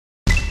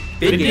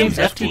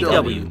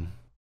VidGamesFTW.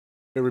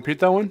 Hey, repeat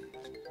that one.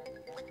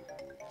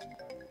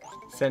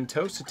 Send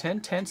toast to 10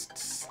 tense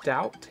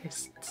stout.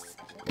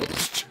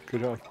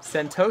 Good job.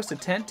 Send toast to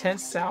 10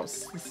 tense stout.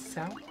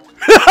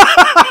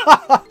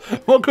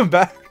 Welcome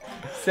back.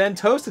 Send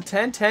toast to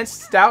 10 tense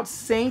stout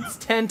saints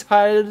 10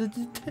 tired.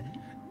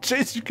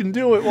 Chase, you can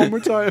do it one more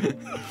time.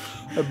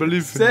 I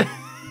believe in you.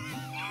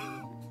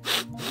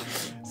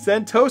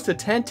 Send toast to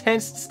 10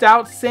 tense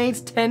stout saints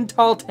 10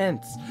 tall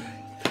tents.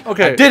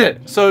 Okay, I did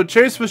it. So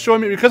Chase was showing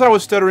me, because I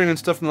was stuttering and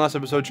stuff in the last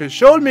episode, Chase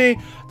showed me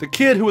the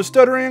kid who was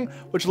stuttering,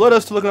 which led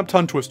us to looking up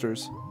tongue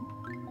twisters.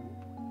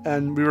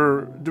 And we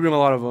were doing a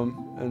lot of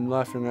them and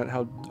laughing at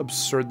how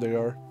absurd they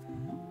are.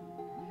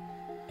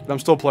 I'm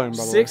still playing, by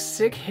the way. 6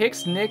 sick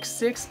hicks nick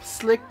 6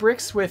 slick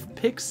bricks with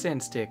picks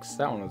and sticks.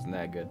 That one wasn't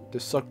that good. They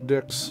suck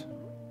dicks.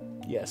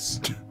 Yes.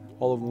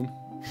 All of them.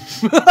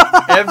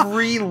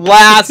 Every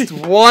last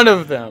one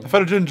of them. I've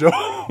had a gin joke.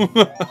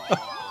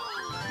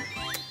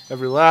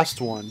 Every last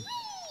one.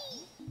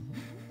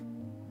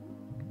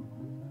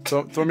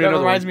 Throw me That another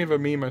reminds one. me of a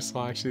meme I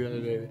saw actually the other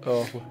day.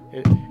 Oh.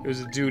 It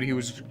was a dude, he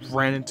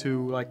ran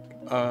into like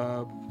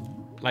a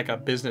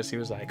business. He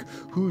was like,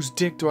 whose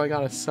dick do I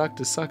gotta suck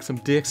to suck some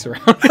dicks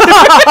around?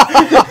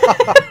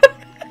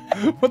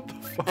 What the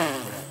fuck?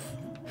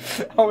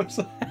 I was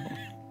like,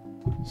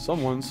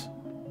 Someone's.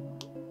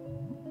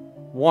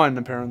 One,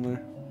 apparently.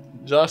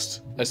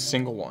 just a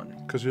single one.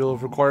 Because you'll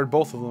have required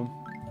both of them.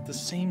 At the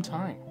same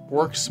time.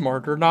 Work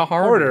smarter, not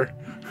harder.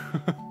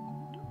 Harder.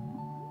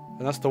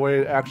 And that's the way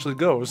it actually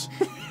goes.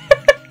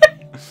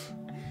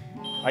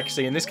 I can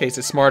say in this case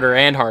it's smarter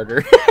and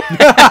harder.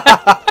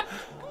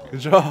 Good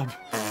job.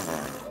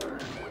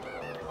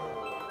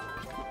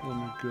 Oh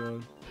my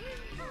god.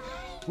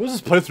 What does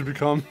this playthrough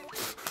become?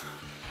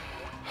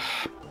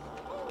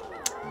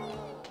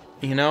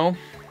 You know?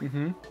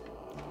 Mm-hmm.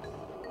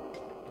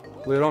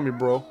 Lay it on me,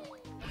 bro.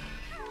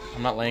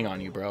 I'm not laying on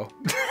you, bro.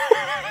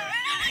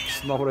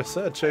 That's not what I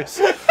said,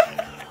 Chase.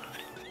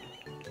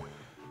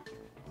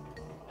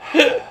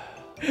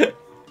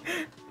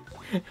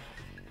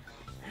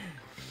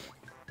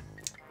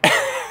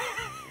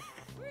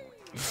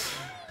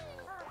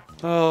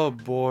 Oh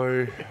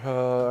boy.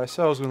 I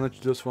said I was gonna let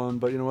you do this one,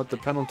 but you know what? The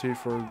penalty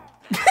for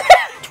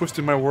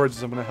twisting my words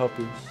is I'm gonna help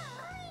you.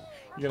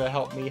 You're gonna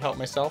help me help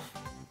myself?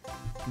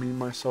 Me,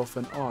 myself,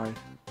 and I.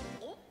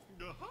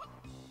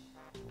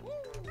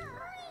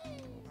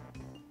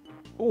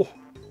 Oh.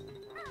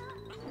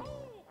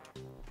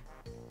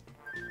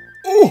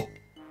 Oh.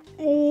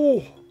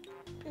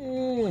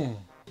 Oh.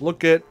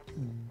 Look at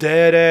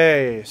dead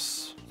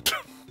ace.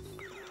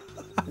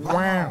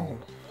 Wow.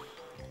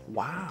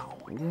 Wow.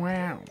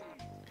 Wow.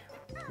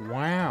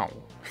 Wow.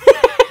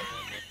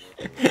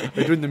 Are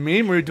you doing the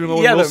meme or are you doing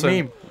Owen Yeah, Wilson?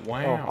 the meme. Oh,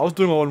 Wow. I was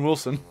doing Owen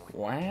Wilson.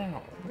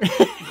 Wow.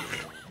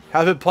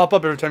 Have it pop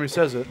up every time he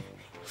says it.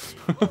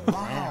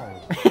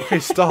 Wow. Okay,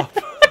 stop.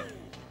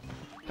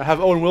 I have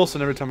Owen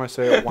Wilson every time I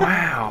say it.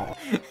 Wow.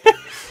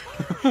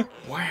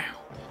 Wow.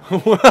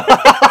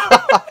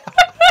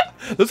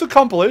 There's a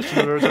compilation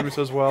of every time he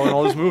says wow in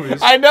all his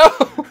movies. I know.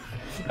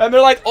 And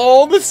they're like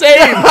all the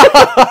same.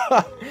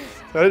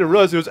 I didn't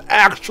realize he was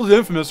actually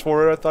infamous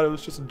for it. I thought it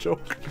was just a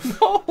joke.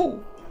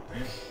 No.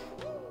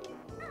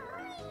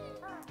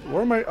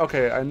 Where am I?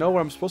 Okay, I know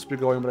where I'm supposed to be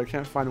going, but I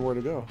can't find where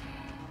to go.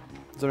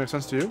 Does that make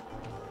sense to you?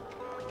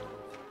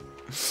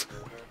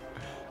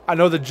 I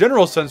know the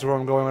general sense of where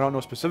I'm going. I don't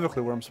know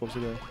specifically where I'm supposed to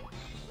go.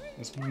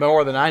 It's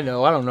more than I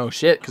know. I don't know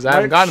shit because I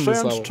haven't gotten to this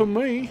Makes level. sense to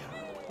me.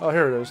 Oh,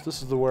 here it is.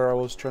 This is the where I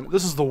was trying.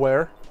 This is the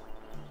where.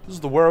 This is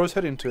the where I was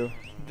heading to.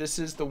 This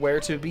is the where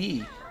to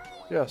be.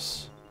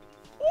 Yes.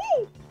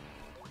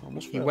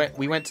 Almost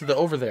We went to the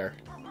over there.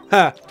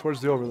 Ha!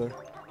 Towards the over there.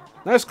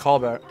 Nice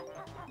callback.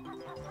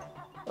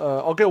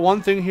 I'll get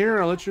one thing here,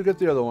 and I'll let you get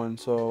the other one.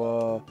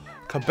 So,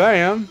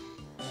 kabam!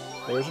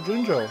 There's a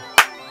Jinjo.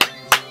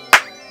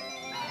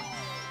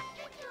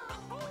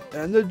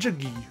 And the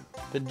Jiggy.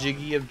 The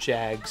Jiggy of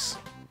Jags.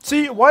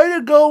 See, why did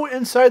it go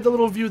inside the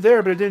little view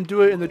there, but it didn't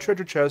do it in the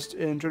treasure chest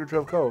in Treasure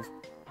Trove Cove?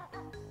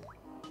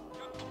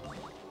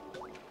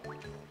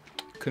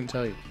 Couldn't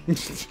tell you.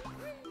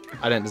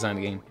 I didn't design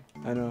the game.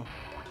 I know.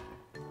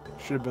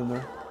 Should have been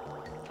there.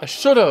 I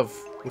should have.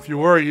 If you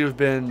were, you'd have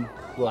been,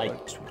 what,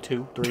 Like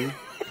 2. 3?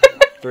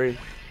 3.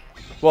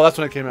 Well, that's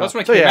when it came out. That's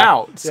when it So, came yeah.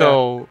 out.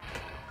 So,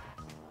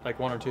 like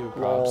 1 or 2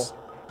 props.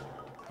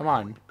 Come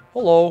on.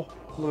 Hello.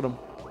 Look at him.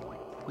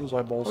 Those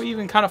eyeballs. Oh, he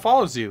even kind of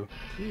follows you.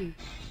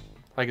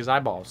 Like his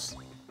eyeballs.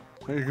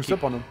 Hey, you can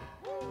step on him.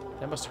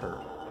 That must hurt.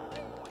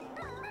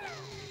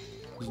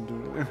 Doesn't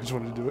do it. I just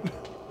wanted to do it.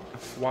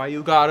 Why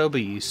you gotta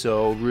be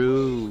so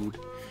rude?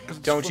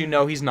 Don't you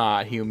know he's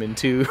not human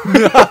too?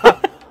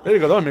 There you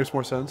go. That one makes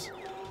more sense.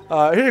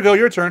 Here you go.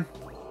 Your turn.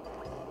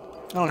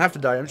 I don't have to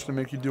die. I'm just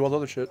gonna make you do all the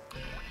other shit.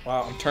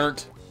 Wow, I'm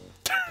turned.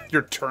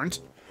 You're turned.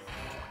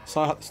 It's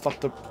not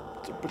the.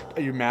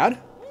 Are you mad?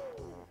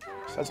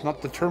 That's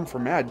not the term for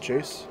mad,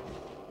 Chase.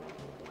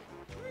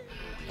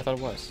 I thought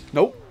it was.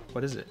 Nope.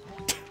 What is it?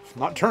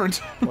 Not turned.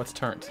 What's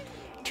turned?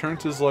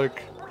 Turned is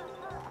like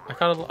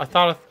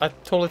I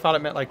totally thought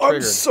it meant like I'm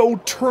triggered. so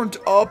turned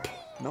up.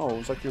 No, it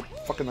was like you're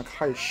fucking like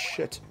high as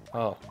shit.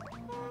 Oh.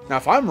 Now,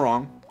 if I'm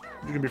wrong,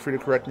 you can be free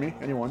to correct me.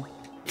 Anyone.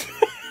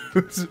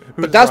 Who's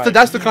But that's right?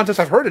 the context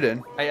I've heard it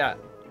in. Yeah.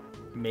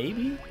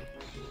 Maybe.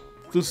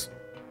 This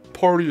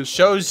party is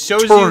Shows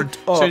turned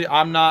up. you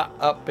I'm not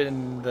up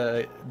in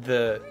the.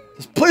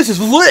 This place is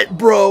lit,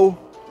 bro.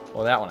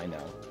 Well, that one I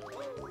know.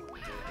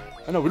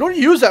 I know we don't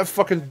use that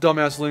fucking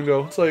dumbass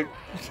lingo. It's like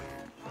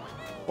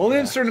only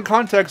in certain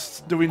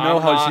contexts do we know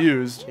how it's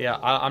used. Yeah,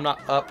 I'm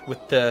not up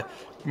with the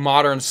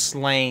modern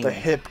slang. The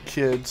hip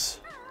kids.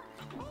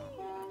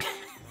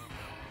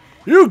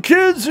 You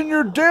kids and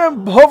your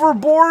damn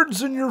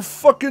hoverboards and your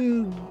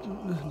fucking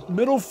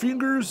middle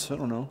fingers. I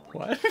don't know.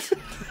 What?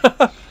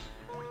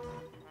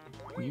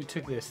 You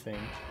took this thing.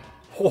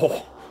 Oh,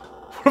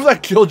 what if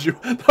that killed you?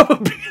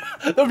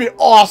 That would be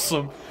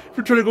awesome. If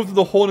you're trying to go through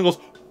the hole and it goes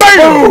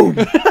BAM!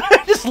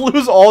 Just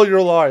lose all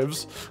your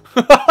lives.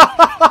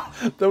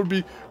 That would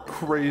be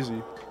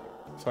crazy.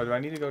 So do I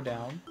need to go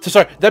down? So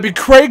sorry, that'd be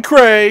cray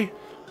cray.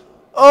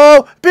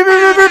 Oh,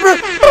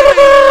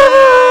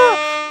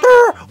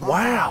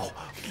 wow.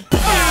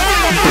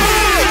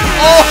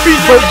 Oh, he's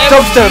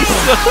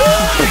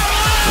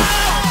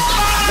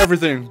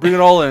Everything, bring it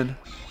all in.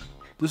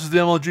 This is the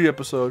MLG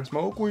episode.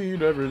 Smoke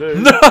weed every day.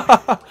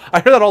 I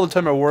hear that all the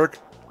time at work,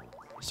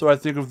 so I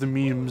think of the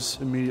memes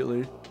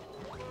immediately.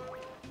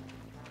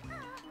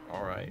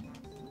 All right.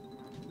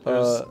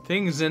 There's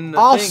things in the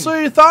I'll thing.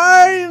 see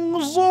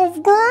things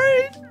of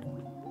great.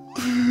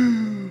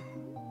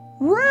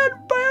 Red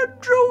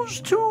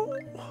banjos too.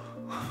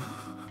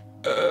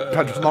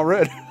 God, it's not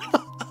red.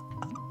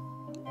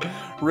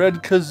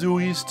 Red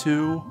Kazooies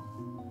too.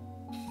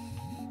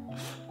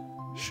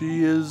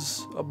 She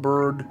is a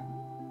bird.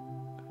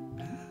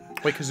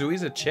 Wait,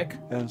 Kazooie's a chick?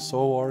 And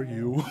so are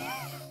you.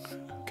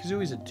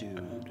 Kazooie's a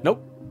dude.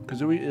 Nope.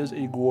 Kazooie is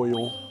a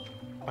goyle.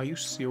 Are you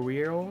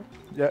serial?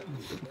 Yeah.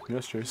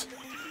 Yes, Chase.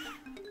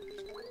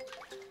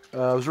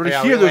 I was already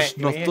Yeah, here. wait, There's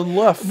wait, nothing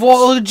left.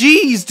 Well,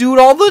 geez, dude,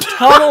 all the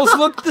tunnels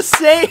look the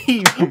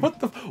same. What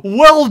the?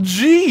 Well,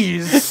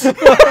 jeez.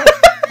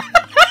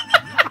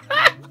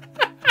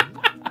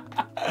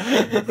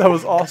 That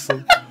was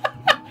awesome.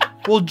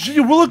 Well, gee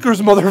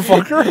willikers,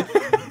 motherfucker.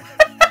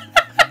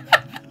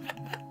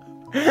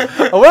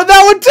 I wanted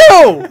that one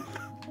too.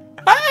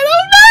 I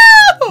don't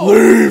know.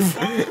 Leave.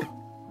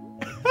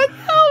 They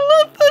all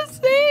look the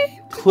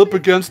same. Clip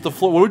against the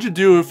floor. What would you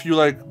do if you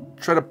like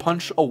try to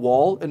punch a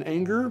wall in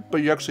anger,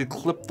 but you actually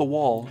clip the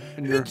wall?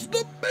 And you're... It's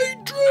the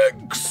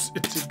Matrix.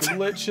 It's a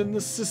glitch in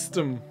the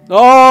system.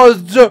 Oh,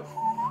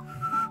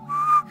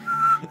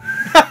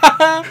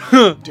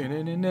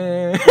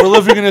 we're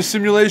living in a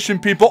simulation,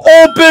 people.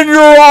 Open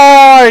your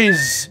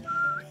eyes!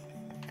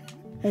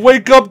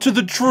 Wake up to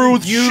the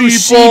truth, You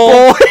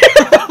sheeple!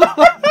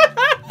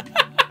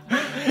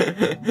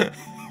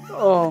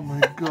 Oh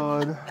my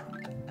god.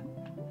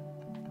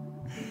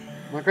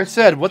 Like I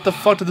said, what the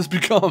fuck did this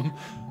become?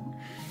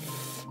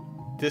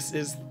 This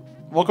is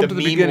Welcome to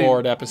the Meme beginning.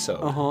 Lord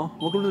episode. Uh-huh.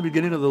 Welcome to the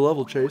beginning of the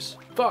level, Chase.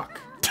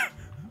 Fuck.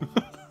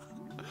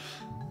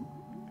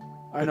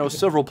 I know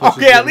several places.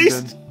 Okay, at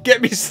least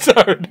get me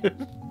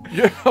started.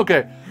 Yeah,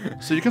 okay.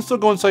 So you can still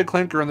go inside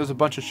Clanker, and there's a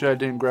bunch of shit I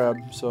didn't grab,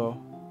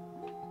 so...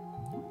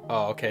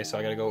 Oh, okay, so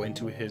I gotta go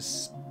into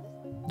his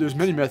There's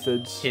many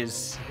methods.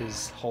 his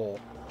hole.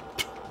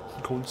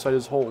 Go inside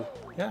his hole.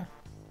 Yeah.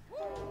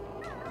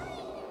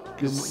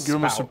 Give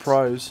him a spout.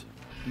 surprise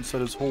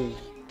inside his hole.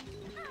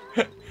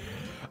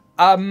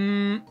 I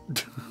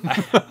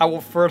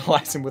will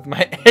fertilize him with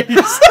my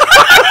eggs.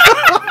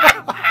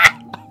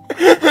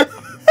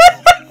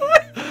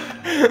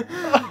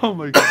 Oh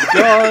my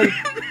god.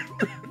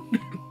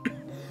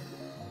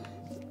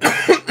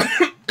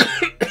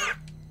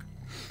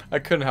 I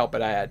couldn't help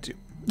it. I had to.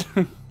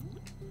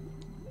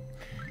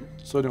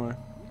 So anyway.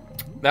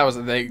 That was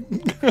the thing.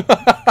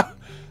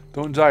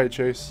 Don't die,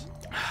 Chase.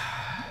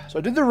 So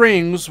I did the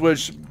rings,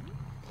 which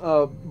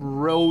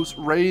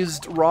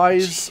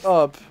rise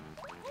up.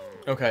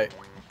 Okay.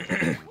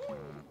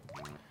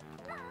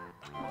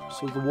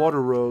 So the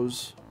water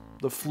rose.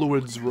 The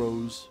fluids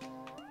rose.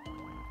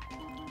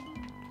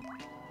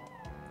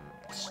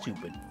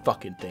 Stupid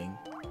fucking thing.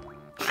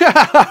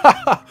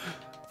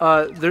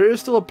 There is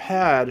still a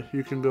pad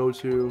you can go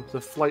to.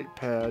 The flight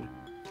pad.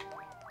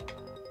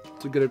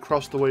 To get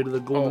across the way to the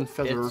golden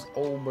feather. It's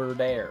over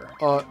there.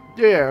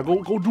 Yeah,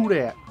 go do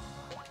that.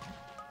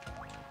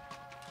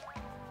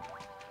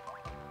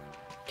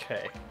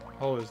 Okay.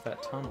 Oh, is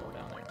that tunnel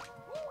down there?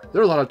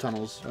 There are a lot of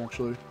tunnels,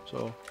 actually,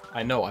 so...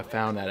 I know, I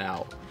found that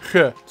out.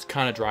 Yeah. It's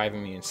kind of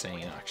driving me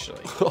insane,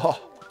 actually.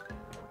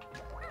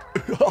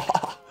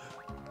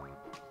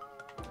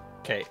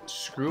 Okay,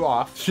 screw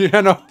off.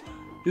 Yeah, no.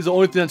 He's the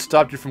only thing that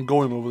stopped you from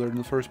going over there in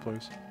the first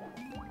place.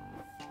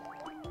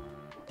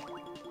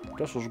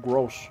 This was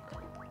gross.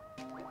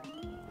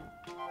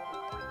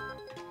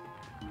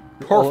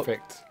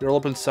 Perfect. You're all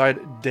up inside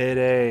Dead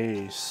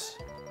Ace.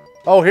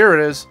 Oh, here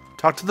it is.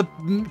 Talk to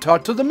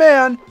the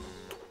man.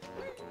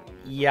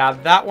 Yeah,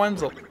 that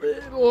one's a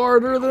little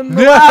harder than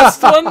the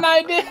last one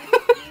I did.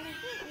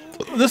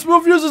 This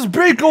move uses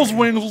Baco's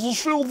wings to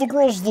shield the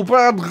girls, the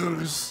bad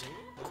guys.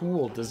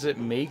 Cool. Does it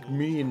make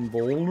me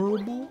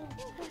invulnerable?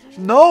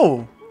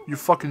 No, you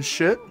fucking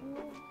shit.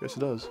 Yes, it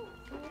does.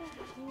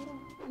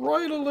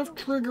 Right or left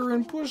trigger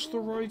and push the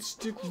right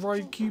stick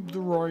right. Keep the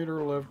right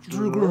or left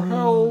trigger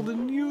held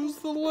and use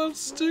the left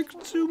stick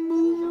to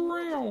move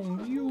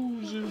around.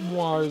 Use it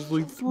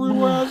wisely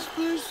through as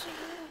this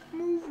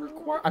move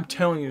requires. I'm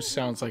telling you, it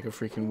sounds like a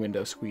freaking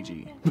window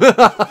squeegee.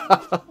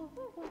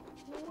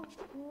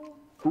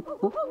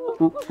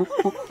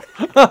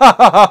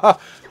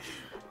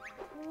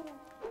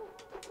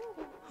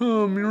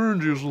 My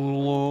energy's a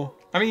little low.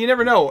 I mean, you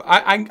never know.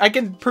 I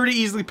can pretty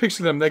easily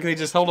picture them. Like they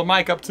just held a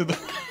mic up to the.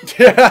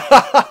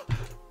 Yeah.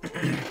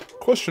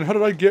 Question: how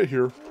did I get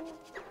here?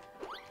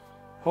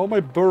 How am I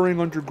burrowing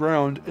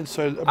underground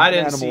inside an animal? I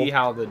didn't see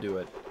how to do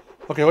it.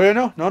 Okay, wait,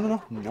 no.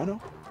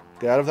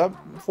 Get out of that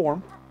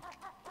form.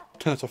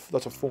 That's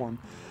a form.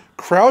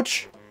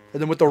 Crouch,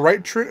 and then with the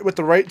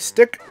right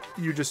stick,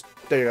 you just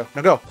there you go.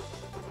 Now go.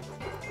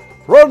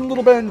 Run,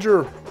 little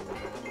Banjo.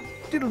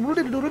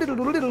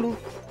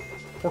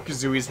 Poor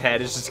Kazooie's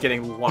head is just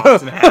getting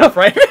locked in half,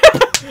 right?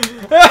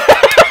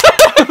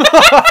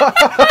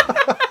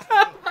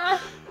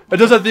 It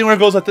does that thing where it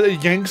goes like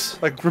it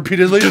yanks like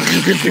repeatedly.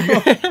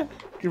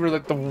 Give her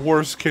like the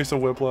worst case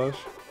of whiplash.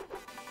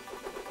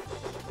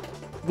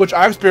 Which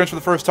I experienced for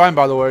the first time,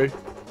 by the way,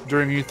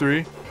 during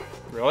E3.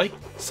 Really?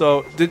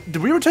 So did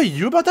we ever tell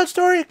you about that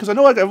story? Because I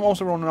know like almost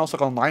everyone else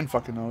like online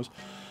fucking knows.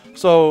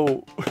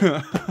 So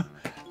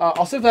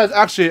I'll save that.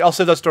 Actually, I'll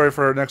save that story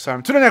for next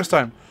time. Tune in next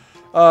time.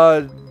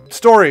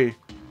 Story.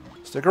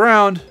 Stick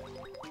around.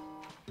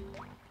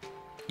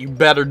 You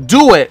better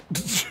do it.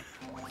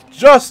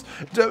 Just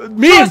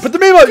meme. Put the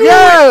meme up.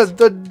 Yes.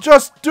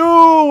 Just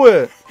do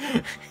it.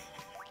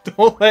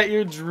 Don't let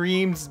your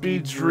dreams Be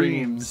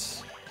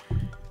dreams.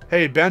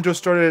 Hey, Banjo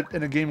started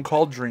in a game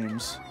called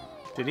Dreams.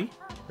 Did he?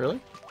 Really?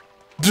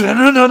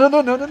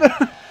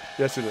 No.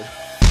 Yes, he did.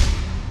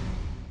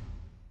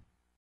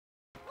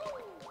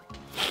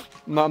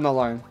 No, I'm not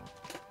lying.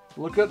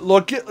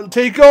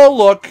 Take a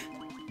look.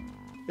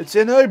 It's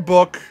in a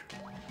book.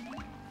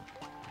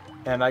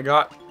 And I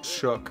got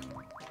shook.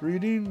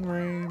 Reading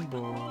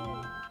Rainbow.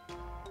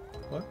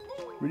 What?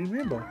 Reading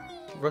Rainbow.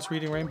 What's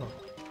Reading Rainbow?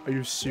 Are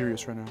you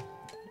serious right now?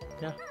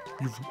 Yeah.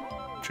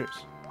 Chase.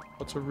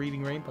 What's a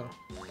Reading Rainbow?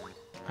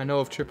 I know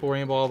of Triple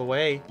Rainbow All the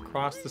Way.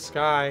 Across the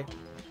Sky.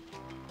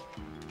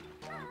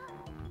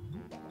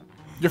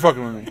 You're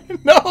fucking with me.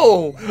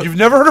 No! You've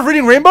never heard of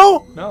Reading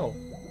Rainbow? No.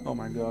 Oh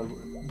my god.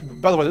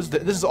 By the way, this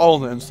is all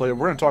in the end, Slayer.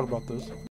 We're gonna talk about this.